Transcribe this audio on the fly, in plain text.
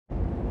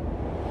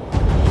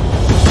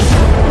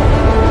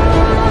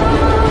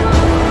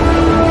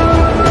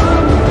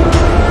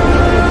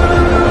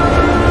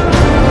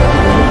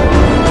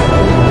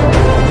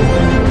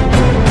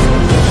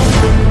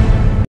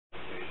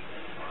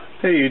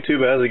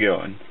YouTube, how's it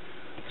going?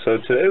 So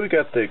today we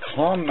got the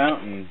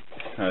COMMOUNTAIN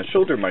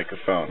shoulder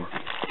microphone.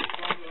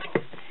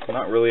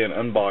 Not really an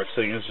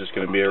unboxing, it's just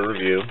going to be a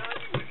review.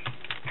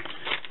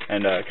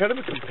 And kind of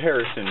a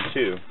comparison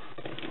too.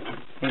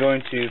 I'm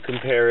going to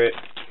compare it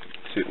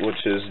to,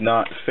 which is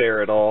not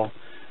fair at all,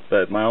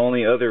 but my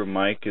only other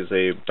mic is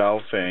a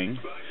BAOFENG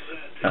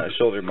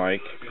shoulder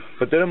mic.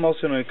 But then I'm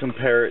also going to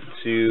compare it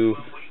to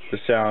the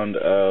sound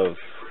of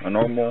a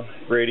normal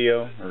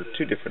radio, or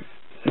two different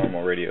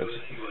normal radios.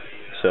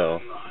 So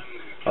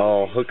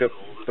I'll hook up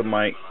the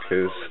mic,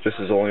 because this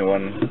is the only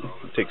one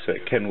that takes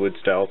a Kenwood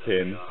style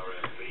pin.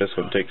 This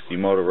one takes the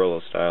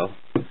Motorola style.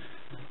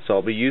 So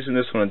I'll be using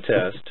this one to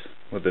test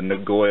with the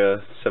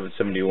Nagoya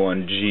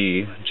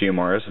 771G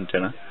GMRS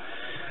antenna.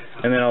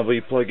 And then I'll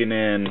be plugging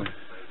in,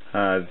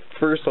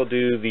 first I'll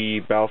do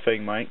the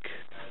BAOFENG mic.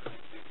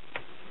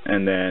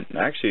 And then,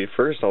 actually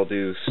first I'll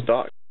do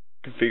stock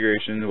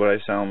configuration, what I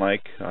sound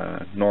like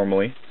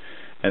normally.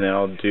 And then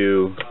I'll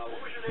do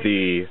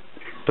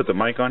put the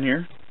mic on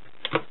here.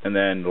 And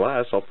then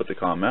last I'll put the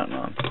COMMOUNTAIN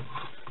on.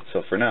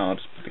 So for now I'll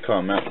just put the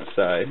COMMOUNTAIN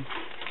aside.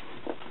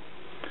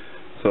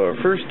 So our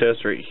first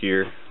test right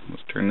here,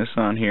 let's turn this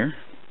on here.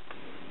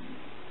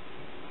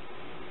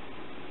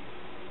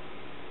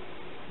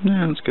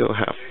 Yeah, let's go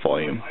half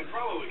volume. I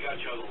probably got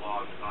you on the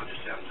log. I'll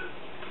just have to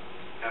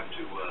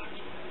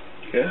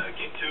okay.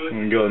 Get to it. We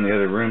can go in the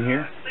other room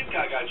here. I think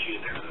I got you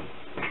in there though.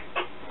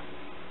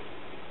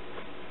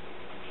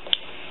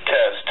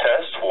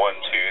 Test 1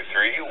 2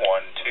 3 1 2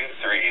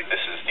 3.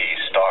 This is the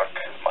stock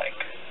mic.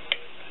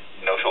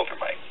 No shoulder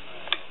mic.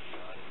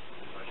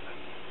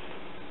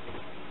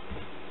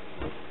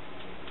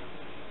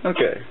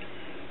 Okay.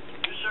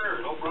 Yes, sir.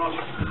 No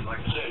problem. Like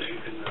I said, you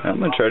can. I'm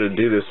going to try to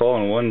do this all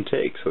in one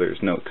take so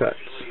there's no cuts.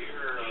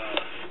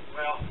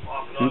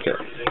 Okay.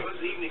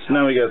 So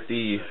now we got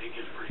the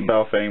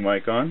BAOFENG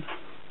mic on.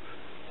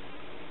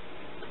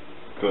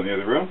 Go in the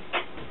other room.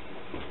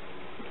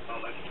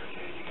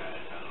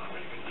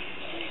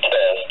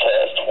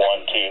 Test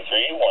 1 2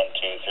 3 1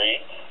 2 3.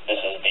 This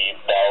is the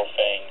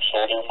BAOFENG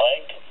shoulder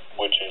mic,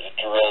 which is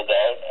drilled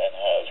out and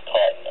has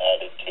cotton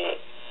added to it.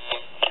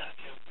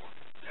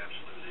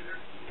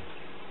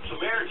 So,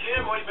 Mayor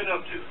Jim, what have you been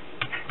up to?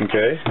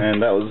 Okay,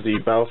 and that was the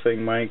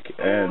BAOFENG mic,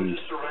 and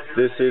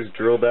this is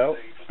drilled out,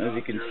 as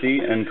you can see,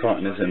 and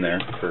cotton is in there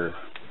for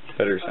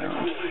better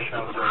sound.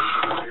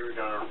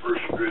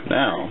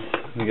 Now,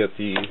 we got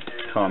the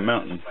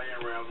COMMOUNTAIN.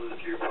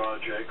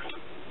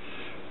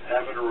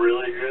 Having a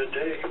really good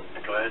day.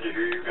 Glad to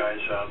hear you guys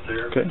out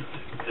there. Okay,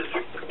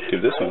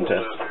 give this one a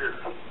test.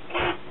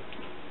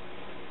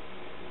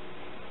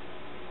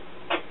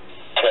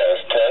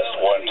 Test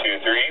 1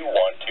 2 3 1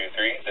 2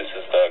 3. This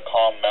is the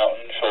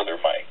COMMOUNTAIN shoulder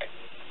mic.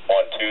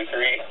 1 2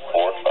 3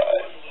 4 5.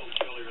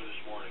 Earlier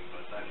this morning,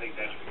 but I think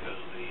that's because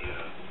of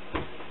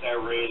that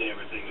rain and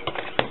everything.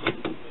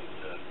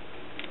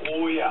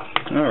 Oh yeah.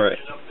 All right.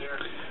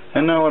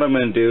 And now what I'm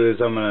going to do is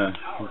I'm going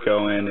to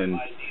go in and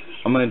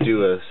I'm going to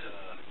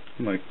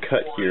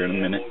cut here in a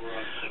minute.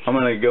 I'm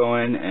going to go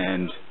in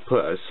and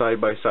put a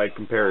side-by-side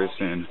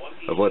comparison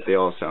of what they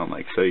all sound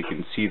like so you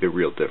can see the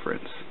real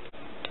difference.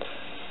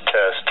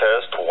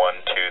 Test 1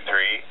 2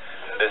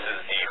 3. This is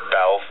the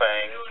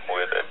BAOFENG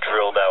with a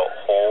drilled out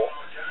hole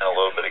and a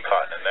little bit of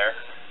cotton in there.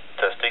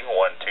 Testing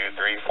 1 2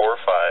 3 4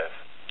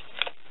 5.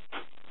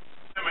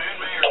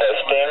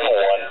 Testing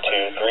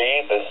 1 2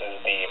 3. This is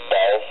the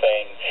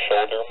BAOFENG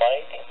shoulder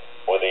mic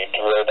with a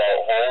drilled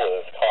out hole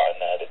with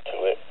cotton added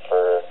to it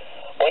for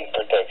wind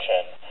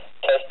protection.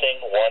 Testing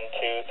 1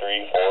 2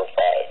 3 4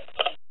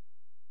 5.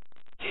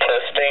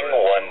 Testing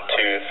 1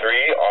 2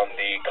 3 on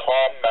the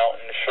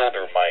COMMOUNTAIN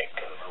shoulder mic.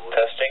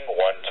 Testing 1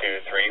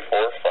 2 3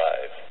 4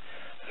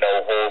 5.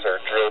 No holes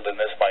are drilled in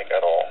this mic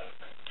at all.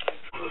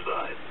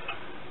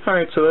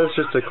 Alright, so that's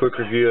just a quick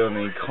review on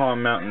the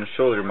COMMOUNTAIN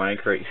shoulder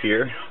mic right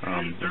here.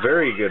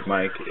 Very good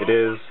mic. It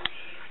is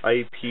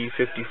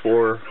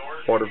IP54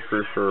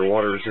 waterproof or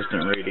water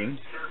resistant rating.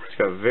 It's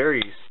got a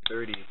very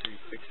sturdy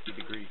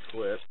 360-degree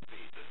clip.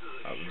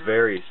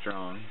 Very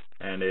strong,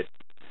 and it's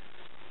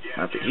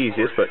not the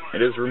easiest, but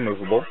it is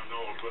removable.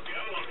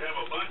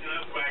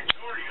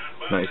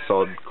 Nice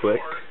solid click.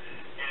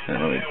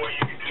 And let me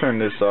turn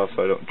this off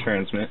so I don't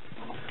transmit.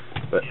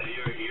 But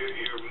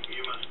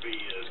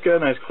it's got a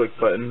nice click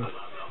button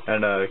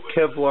and a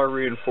Kevlar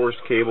reinforced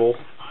cable.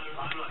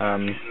 I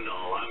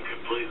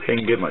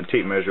can get my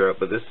tape measure up,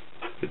 but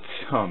it's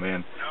oh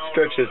man,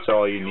 stretch it's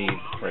all you need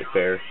right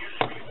there.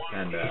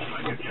 And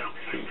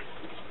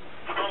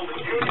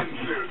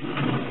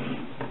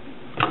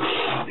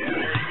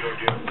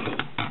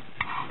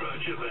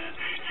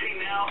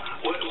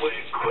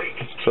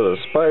so the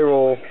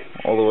spiral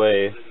all the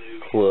way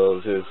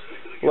closed is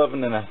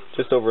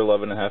just over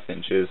 11.5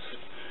 inches,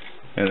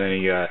 and then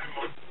you got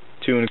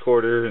 2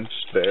 1/4 inch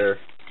there,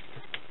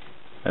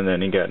 and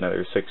then you got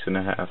another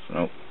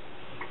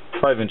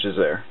 5 inches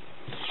there.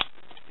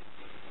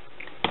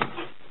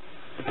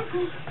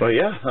 But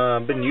yeah,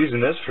 I've been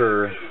using this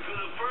for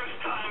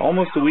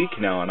almost a week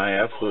now, and I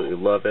absolutely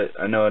love it.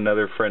 I know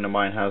another friend of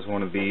mine has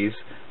one of these,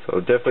 So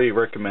definitely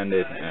recommend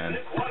it, and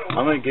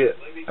I'm going to get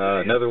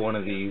another one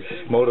of these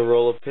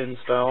Motorola pin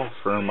style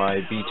for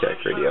my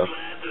BTECH radio.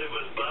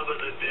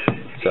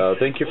 So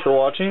thank you for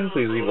watching.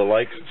 Please leave a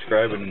like,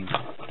 subscribe, and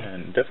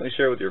definitely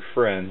share with your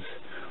friends.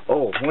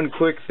 Oh, one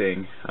quick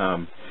thing.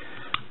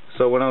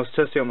 So when I was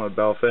testing on my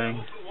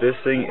BAOFENG, this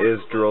thing is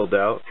drilled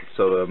out,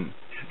 so the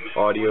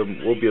audio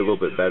will be a little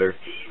bit better.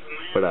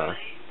 But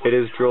it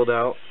is drilled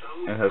out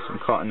and has some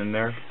cotton in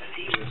there,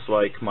 just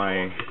like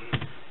my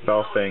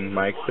BAOFENG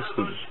mic. This is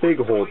a big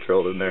hole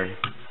drilled in there.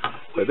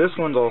 But this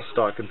one's all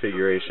stock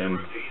configuration.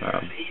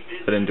 I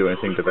didn't do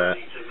anything to that.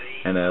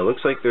 And it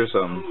looks like there's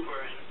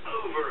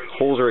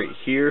holes right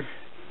here.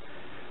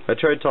 I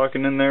tried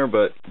talking in there,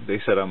 but they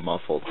said I'm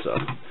muffled, so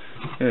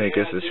I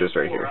guess it's just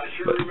right here.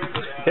 But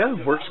yeah,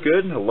 works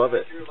good. I love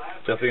it.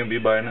 Definitely gonna be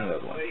buying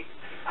another one.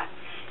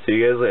 See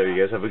you guys later.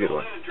 You guys have a good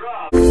one.